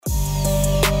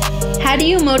How do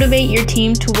you motivate your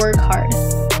team to work hard?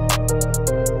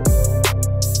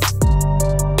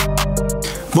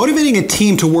 Motivating a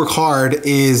team to work hard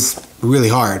is really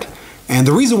hard. And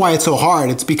the reason why it's so hard,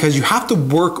 it's because you have to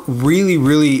work really,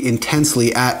 really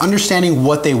intensely at understanding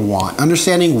what they want,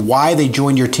 understanding why they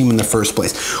joined your team in the first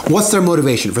place. What's their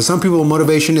motivation? For some people,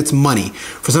 motivation, it's money.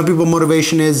 For some people,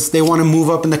 motivation is they want to move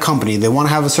up in the company. They want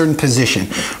to have a certain position.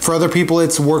 For other people,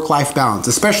 it's work-life balance.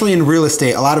 Especially in real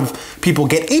estate, a lot of people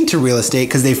get into real estate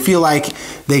because they feel like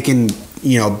they can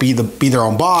be their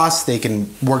own boss, they can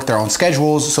work their own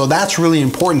schedules, so that's really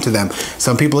important to them.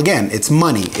 Some people, again, it's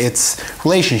money, it's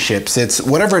relationships, it's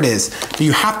whatever it is.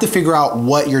 You have to figure out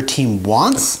what your team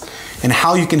wants and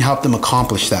how you can help them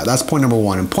accomplish that. That's point number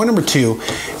one. And point number two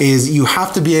is you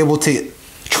have to be able to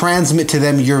transmit to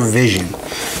them your vision.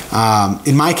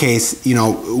 In my case,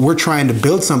 we're trying to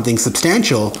build something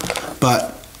substantial,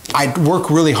 but I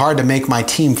work really hard to make my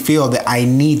team feel that I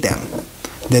need them,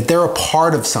 that they're a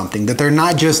part of something, that they're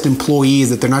not just employees,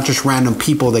 that they're not just random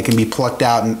people that can be plucked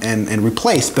out and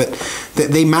replaced, but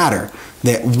that they matter,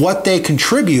 that what they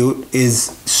contribute is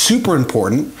super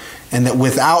important, and that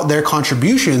without their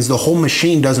contributions, the whole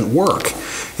machine doesn't work.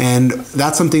 And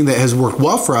that's something that has worked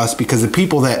well for us because the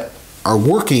people that are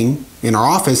working in our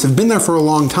office have been there for a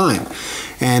long time.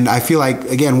 And I feel like,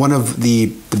 again, one of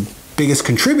the biggest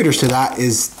contributors to that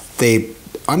is they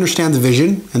understand the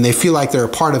vision and they feel like they're a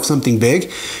part of something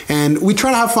big, and we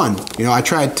try to have fun. I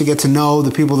try to get to know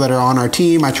the people that are on our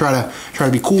team. I try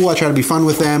to be cool. I try to be fun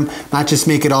with them, not just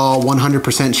make it all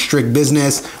 100% strict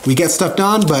business. We get stuff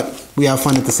done, but we have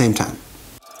fun at the same time.